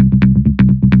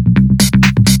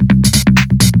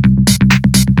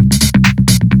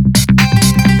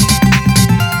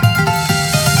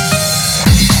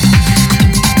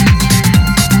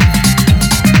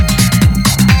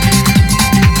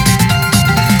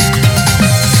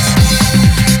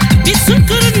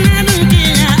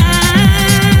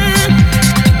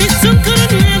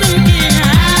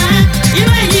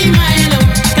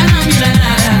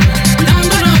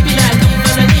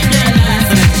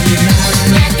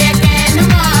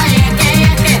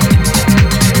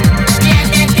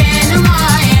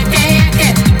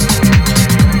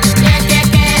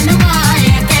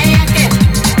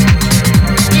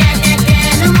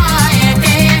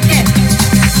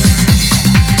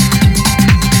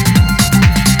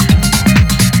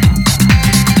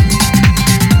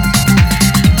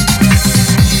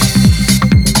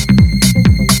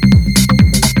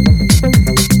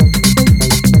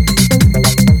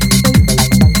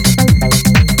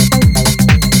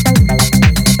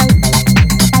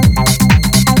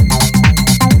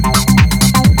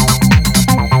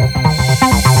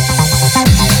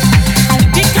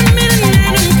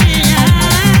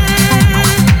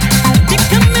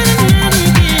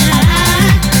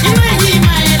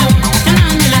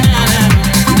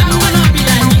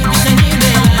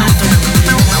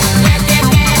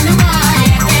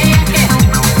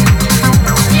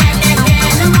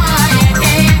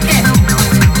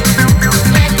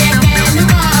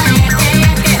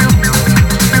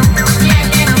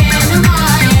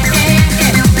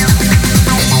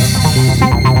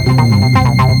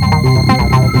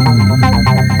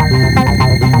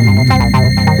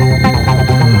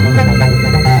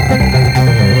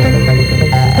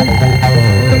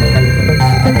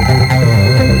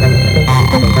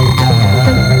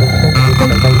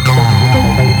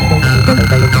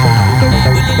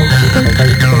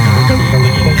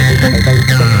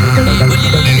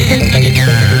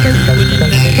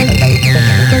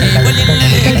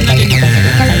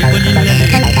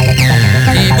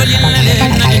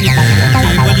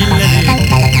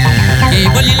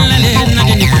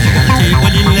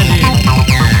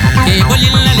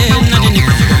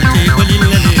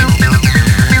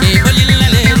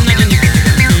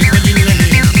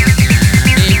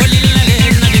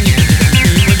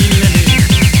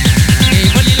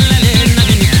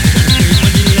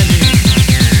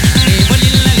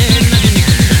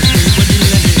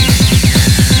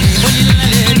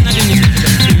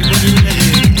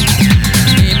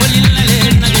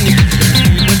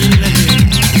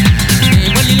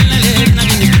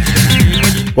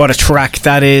 What a track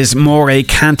that is. More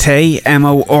Cante,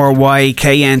 MoryKnte.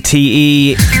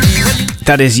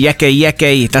 That is Yeke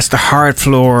Yeke. That's the Hard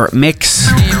Floor mix.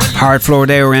 Hard Floor,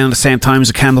 they were around the same time as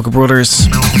the Chemical Brothers.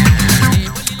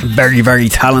 Very, very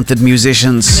talented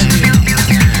musicians.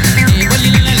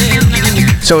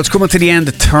 So it's coming to the end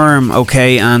of term,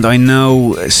 okay, and I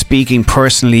know, speaking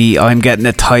personally, I'm getting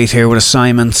it tight here with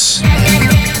assignments.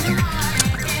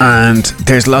 And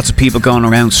there's lots of people going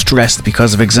around stressed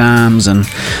because of exams and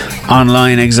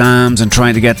online exams and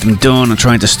trying to get them done and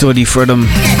trying to study for them.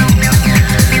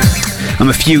 I'm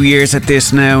a few years at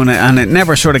this now, and it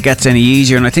never sort of gets any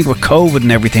easier. And I think with COVID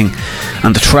and everything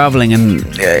and the travelling, and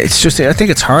it's just, I think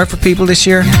it's hard for people this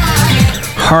year.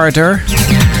 Harder.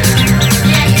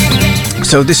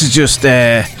 So this is just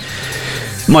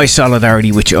my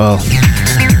solidarity with you all.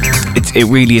 It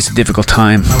really is a difficult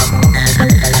time.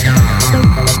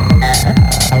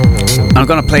 I'm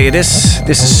going to play you this.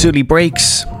 This is Suli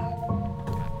Breaks.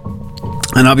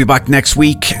 And I'll be back next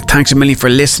week. Thanks a million for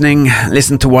listening.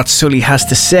 Listen to what Sully has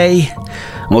to say.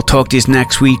 And we'll talk to you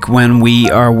next week when we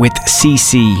are with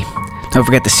CC. Don't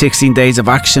forget the 16 days of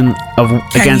action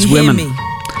against women.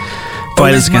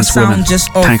 Violence against women.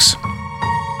 Thanks.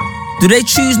 Do they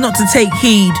choose not to take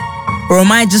heed, or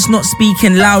am I just not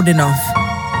speaking loud enough?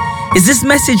 Is this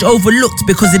message overlooked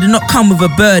because it did not come with a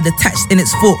bird attached in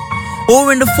its foot,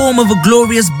 or in the form of a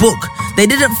glorious book? They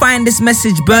didn't find this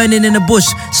message burning in a bush,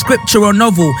 scripture or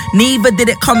novel, neither did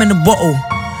it come in a bottle.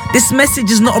 This message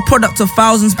is not a product of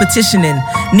thousands petitioning,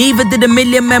 neither did a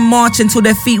million men march until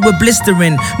their feet were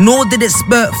blistering, nor did it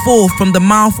spurt forth from the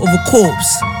mouth of a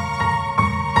corpse.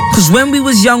 Cause when we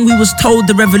was young, we was told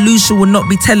the revolution would not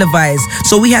be televised,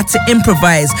 so we had to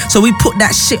improvise. So we put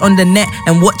that shit on the net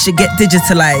and watch it get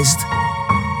digitalized.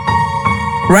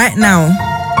 Right now,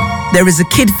 there is a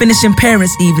kid finishing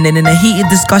parents' evening in a heated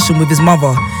discussion with his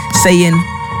mother, saying,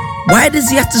 why does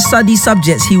he have to study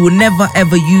subjects he will never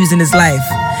ever use in his life?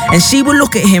 And she will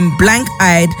look at him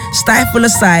blank-eyed, stifle a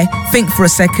sigh, think for a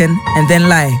second, and then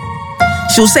lie.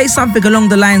 She'll say something along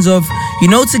the lines of, you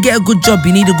know, to get a good job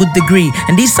you need a good degree,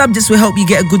 and these subjects will help you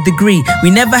get a good degree. We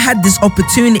never had this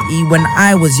opportunity when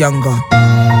I was younger.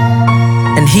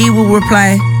 And he will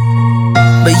reply,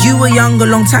 but you were young a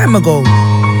long time ago,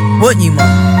 weren't you, Mum?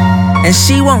 And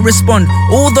she won't respond,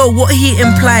 although what he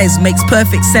implies makes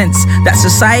perfect sense, that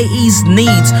society's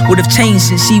needs would have changed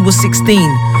since she was 16.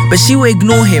 But she will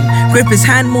ignore him, grip his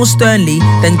hand more sternly,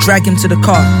 then drag him to the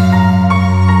car.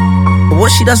 But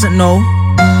what she doesn't know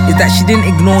is that she didn't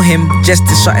ignore him just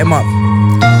to shut him up.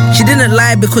 She didn't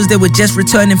lie because they were just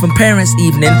returning from parents'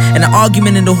 evening and an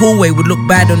argument in the hallway would look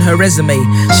bad on her resume.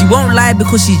 She won't lie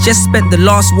because she's just spent the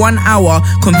last 1 hour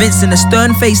convincing a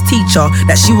stern-faced teacher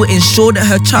that she will ensure that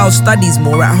her child studies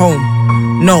more at home.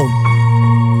 No,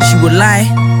 she will lie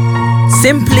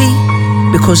simply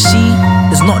because she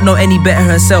does not know any better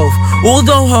herself.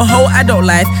 Although her whole adult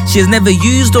life she has never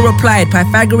used or applied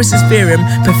Pythagoras' theorem,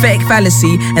 pathetic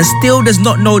fallacy, and still does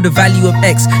not know the value of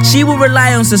X. She will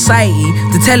rely on society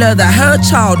to tell her that her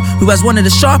child, who has one of the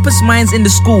sharpest minds in the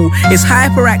school, is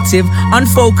hyperactive,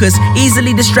 unfocused,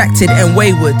 easily distracted, and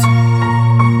wayward.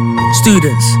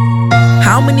 Students,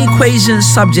 how many equations,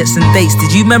 subjects, and dates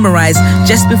did you memorize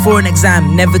just before an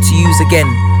exam never to use again?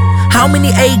 How many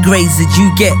A grades did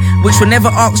you get which were never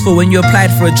asked for when you applied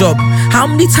for a job? How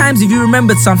many times have you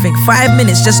remembered something 5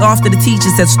 minutes just after the teacher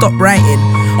said stop writing,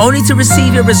 only to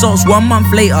receive your results 1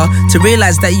 month later to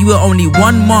realize that you were only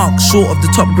 1 mark short of the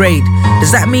top grade?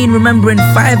 Does that mean remembering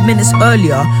 5 minutes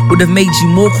earlier would have made you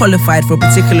more qualified for a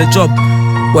particular job?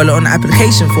 Well, on the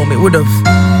application form it would have.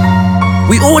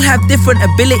 We all have different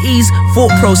abilities,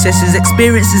 thought processes,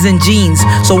 experiences, and genes.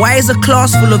 So why is a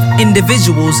class full of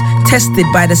individuals tested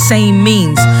by the same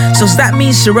means? So does that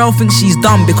mean Sherelle thinks she's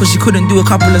dumb because she couldn't do a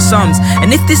couple of sums?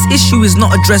 And if this issue is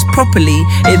not addressed properly,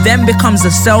 it then becomes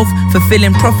a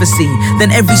self-fulfilling prophecy.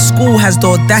 Then every school has the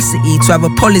audacity to have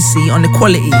a policy on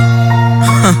equality.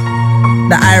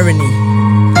 The irony.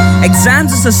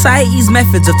 Exams are society's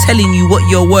methods of telling you what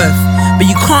you're worth. But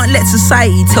you can't let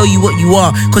society tell you what you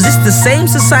are, because it's the same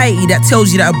society that tells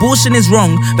you that abortion is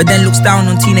wrong but then looks down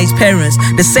on teenage parents.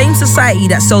 The same society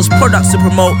that sells products to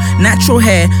promote natural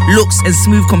hair, looks and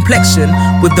smooth complexion,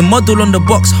 with the model on the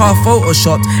box half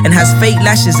photoshopped and has fake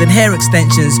lashes and hair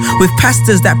extensions, with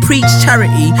pastors that preach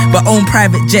charity but own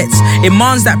private jets,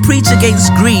 imams that preach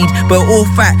against greed but are all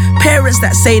fat, parents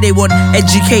that say they want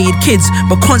educated kids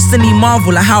but constantly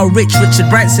marvel at how rich Richard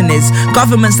Branson is,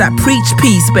 governments that preach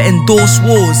peace but endorse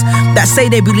wars, that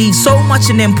say they believe so much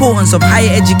in the importance of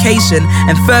higher education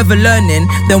and further learning,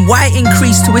 then why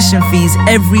increase tuition fees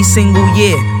every single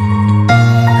year?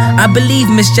 I believe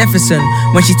Miss Jefferson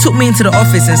when she took me into the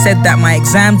office and said that my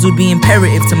exams would be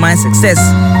imperative to my success,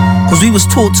 because we was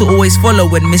taught to always follow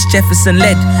when Miss Jefferson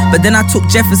led. But then I took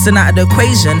Jefferson out of the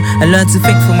equation and learned to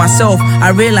think for myself.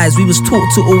 I realized we was taught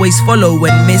to always follow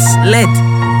when Miss led.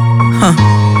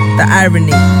 The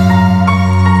irony.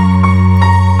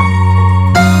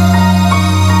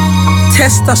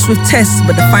 test us with tests,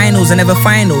 but the finals are never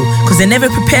final, cause they never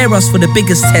prepare us for the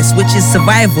biggest test, which is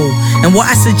survival. And what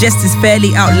I suggest is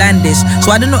fairly outlandish, so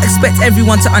I do not expect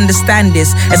everyone to understand this,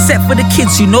 except for the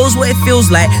kids who knows what it feels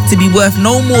like to be worth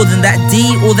no more than that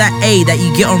D or that A that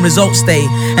you get on results day.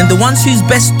 And the ones whose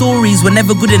best stories were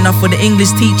never good enough for the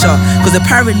English teacher, cause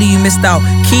apparently you missed out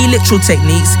key literal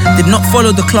techniques, did not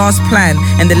follow the class plan,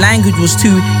 and the language was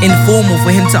too informal for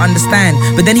him to understand.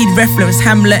 But then he'd reference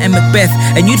Hamlet and Macbeth,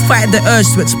 and you'd fight the urge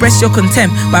to express your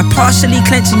contempt by partially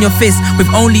clenching your fist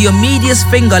with only your medius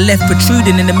finger left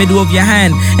protruding in the middle of your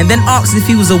hand, and then asked if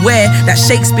he was aware that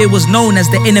Shakespeare was known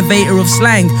as the innovator of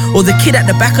slang, or the kid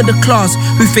at the back of the class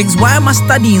who thinks, why am I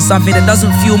studying something that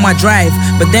doesn't fuel my drive?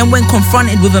 But then when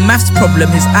confronted with a maths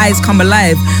problem, his eyes come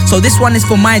alive. So this one is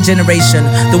for my generation,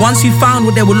 the ones who found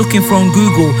what they were looking for on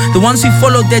Google, the ones who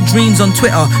followed their dreams on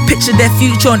Twitter, pictured their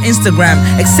future on Instagram,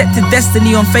 accepted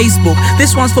destiny on Facebook.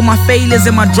 This one's for my failures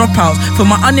and my dropouts, for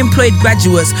my unemployed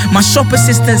graduates, my shop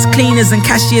assistants, cleaners and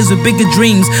cashiers with bigger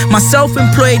dreams, my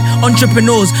self-employed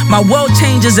entrepreneurs, my world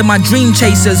changers and my dream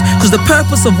chasers. Cause the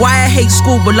purpose of why I hate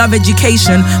school but love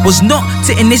education was not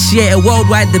to initiate a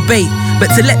worldwide debate,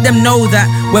 but to let them know that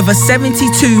whether 72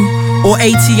 or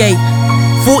 88,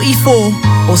 44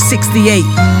 or 68,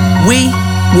 we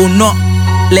will not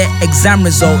let exam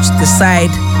results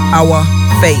decide our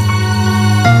fate.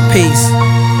 Peace.